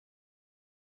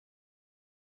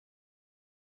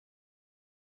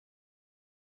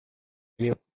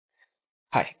Video.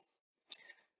 Hi.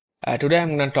 Today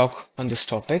I'm going to talk on this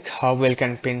topic: how well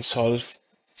can pins solve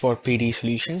for PDE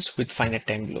solutions with finite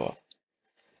time blow-up?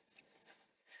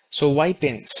 So why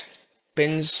pins?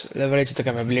 Pins leverage the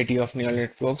capability of neural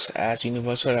networks as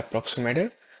universal approximator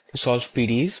to solve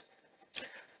PDEs.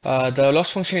 The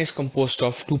loss function is composed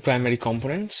of two primary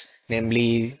components,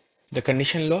 namely the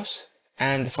condition loss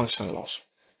and the functional loss.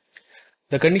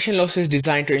 The condition loss is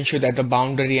designed to ensure that the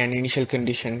boundary and initial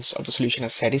conditions of the solution are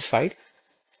satisfied,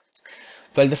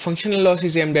 while the functional loss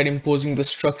is aimed at imposing the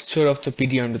structure of the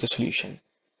PDE onto the solution.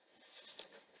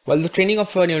 While the training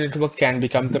of a neural network can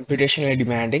become computationally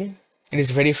demanding, it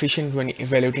is very efficient when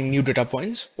evaluating new data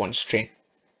points once trained.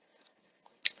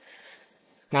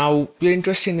 Now, we are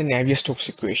interested in the Navier-Stokes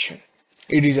equation.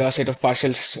 It is a set of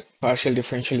partial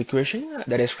differential equations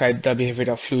that describe the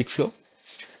behavior of fluid flow.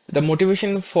 The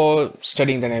motivation for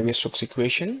studying the Navier-Stokes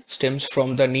equation stems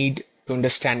from the need to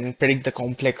understand and predict the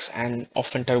complex and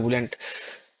often turbulent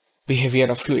behavior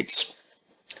of fluids.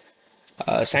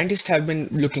 Scientists have been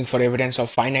looking for evidence of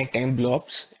finite time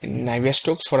blowups in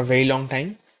Navier-Stokes for a very long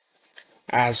time.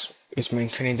 As is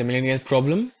mentioned in the millennial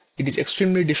problem, it is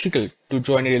extremely difficult to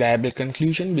draw a reliable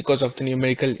conclusion because of the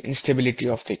numerical instability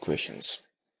of the equations.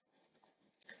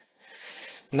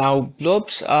 Now,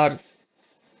 blowups are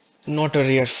not a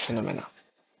rare phenomena.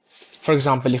 For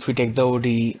example, if we take the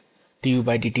ODE du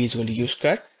by dt is equal to u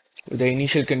square, with the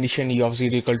initial condition u of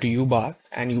 0 equal to u bar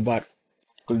and u bar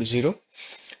equal to 0,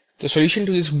 the solution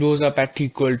to this blows up at t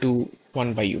equal to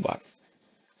 1 by u bar.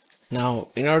 Now,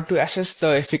 in order to assess the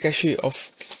efficacy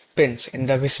of pins in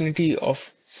the vicinity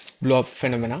of blow-up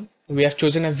phenomena, we have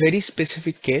chosen a very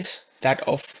specific case, that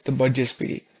of the Burgess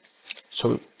PD.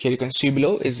 So here you can see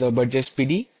below is the Burgess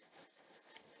PD.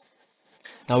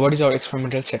 Now, what is our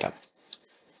experimental setup?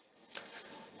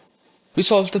 We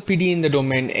solve the PD in the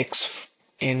domain x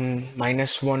in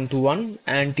 -1 to 1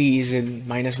 and t is in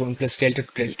 -1 plus delta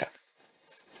to delta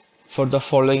for the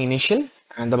following initial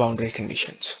and the boundary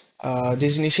conditions.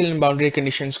 These initial and boundary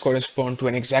conditions correspond to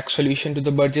an exact solution to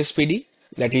the Burgess PD,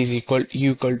 that is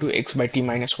u equal to x by t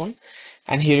minus 1,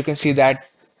 and here you can see that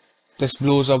this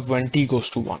blows up when t goes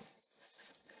to 1.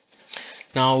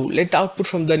 Now let the output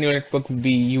from the neural network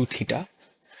be u theta.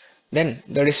 Then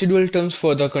the residual terms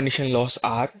for the condition loss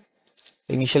are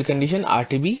the initial condition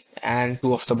RTB and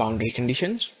two of the boundary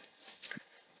conditions.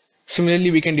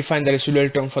 Similarly, we can define the residual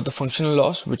term for the functional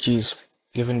loss, which is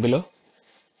given below.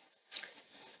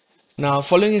 Now,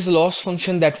 following is the loss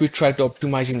function that we try to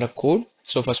optimize in the code.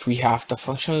 So first we have the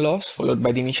functional loss followed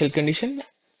by the initial condition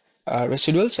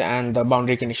residuals and the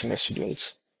boundary condition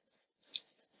residuals.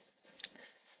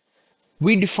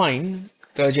 We define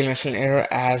the generalization error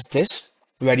as this,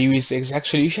 where u is the exact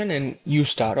solution and u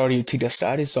star or u theta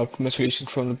star is the optimal solution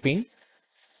from the pin.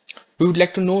 We would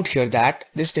like to note here that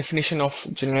this definition of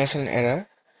generalization error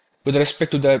with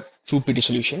respect to the true PD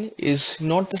solution is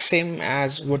not the same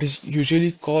as what is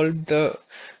usually called the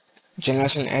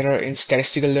generalization error in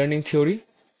statistical learning theory,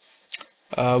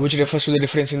 which refers to the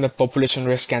difference in the population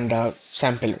risk and the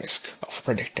sample risk of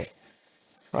predicted.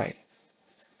 Right.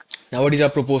 Now, what is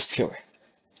our proposed theory?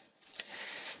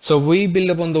 So we build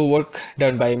upon the work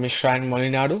done by Mishra and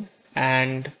Molinaro,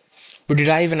 and we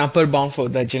derive an upper bound for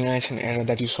the generalization error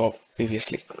that you saw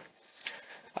previously.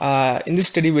 In this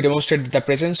study, we demonstrated that the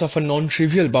presence of a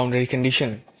non-trivial boundary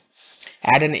condition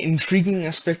add an intriguing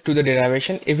aspect to the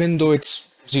derivation, even though it's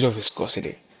zero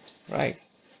viscosity, right?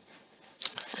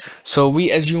 So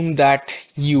we assume that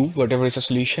u, whatever is the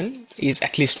solution, is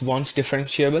at least once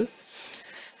differentiable,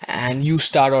 and u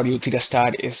star or u theta star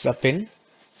is the pin.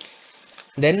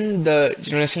 Then the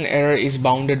generalization error is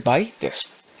bounded by this.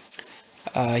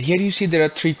 Here you see there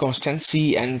are three constants,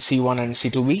 c and c1 and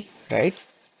c2b, right?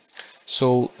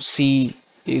 So c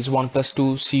is 1 plus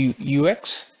 2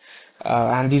 cux,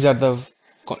 and these are the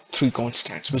three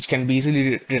constants which can be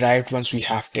easily derived once we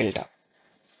have delta.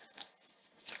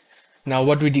 Now,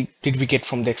 what did we get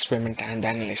from the experiment and the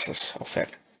analysis of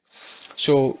it?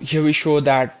 So here we show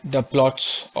that the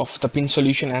plots of the pin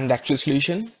solution and the actual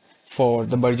solution for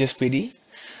the Burgess PD.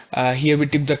 Here we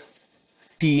took the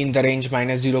t in the range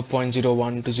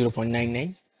 -0.01 to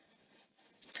 0.99.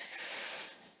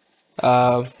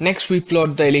 Next, we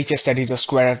plot the LHS, that is the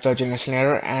square of the generalization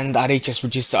error, and the RHS,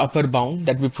 which is the upper bound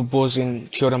that we proposed in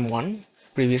theorem 1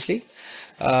 previously,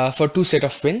 for two set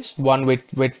of pins, one with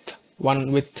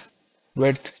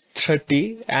width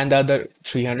 30 and the other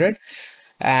 300.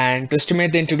 And to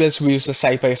estimate the integrals, we use the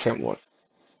SciPy framework.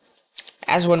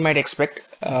 As one might expect,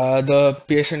 the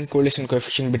Pearson correlation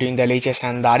coefficient between the LHS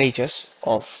and the RHS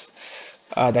of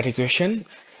that equation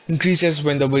increases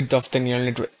when the width of the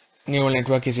neural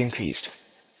network is increased.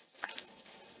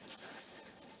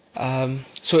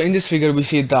 So in this figure, we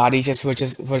see the RHS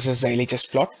versus the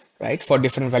LHS plot, right, for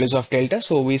different values of delta.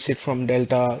 So we see from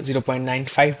delta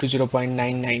 0.95 to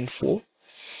 0.994,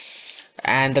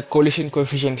 and the collision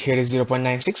coefficient here is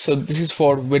 0.96. So this is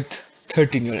for width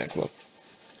 30 neural network.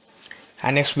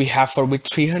 And next we have for width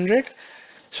 300.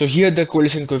 So here the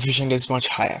collision coefficient is much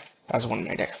higher, as one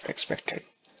might have expected.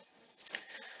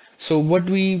 So what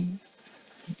we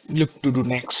look to do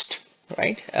next,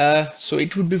 right? So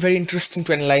it would be very interesting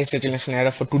to analyze the generation error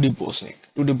for 2D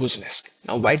Bosniak.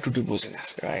 Now, why 2D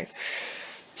Bosniak, right?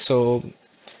 So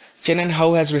Chen and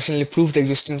Hao has recently proved the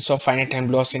existence of finite time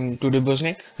loss in 2D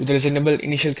Bosniak with a reasonable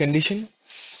initial condition,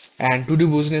 and 2D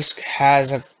Bosniak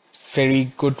has a very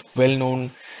good,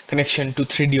 well-known connection to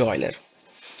 3D Euler.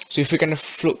 So if we kind of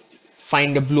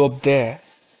find a blow up there,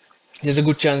 there's a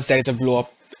good chance there is a blow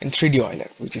up in 3D Euler,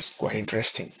 which is quite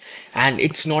interesting. And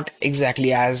it's not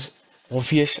exactly as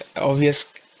obvious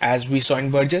as we saw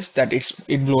in Burgess that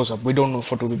it blows up. We don't know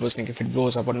for 2D Bosniak if it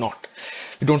blows up or not.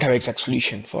 We don't have exact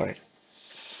solution for it.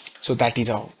 So that is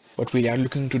what we are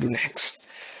looking to do next.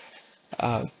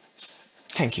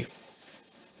 Thank you.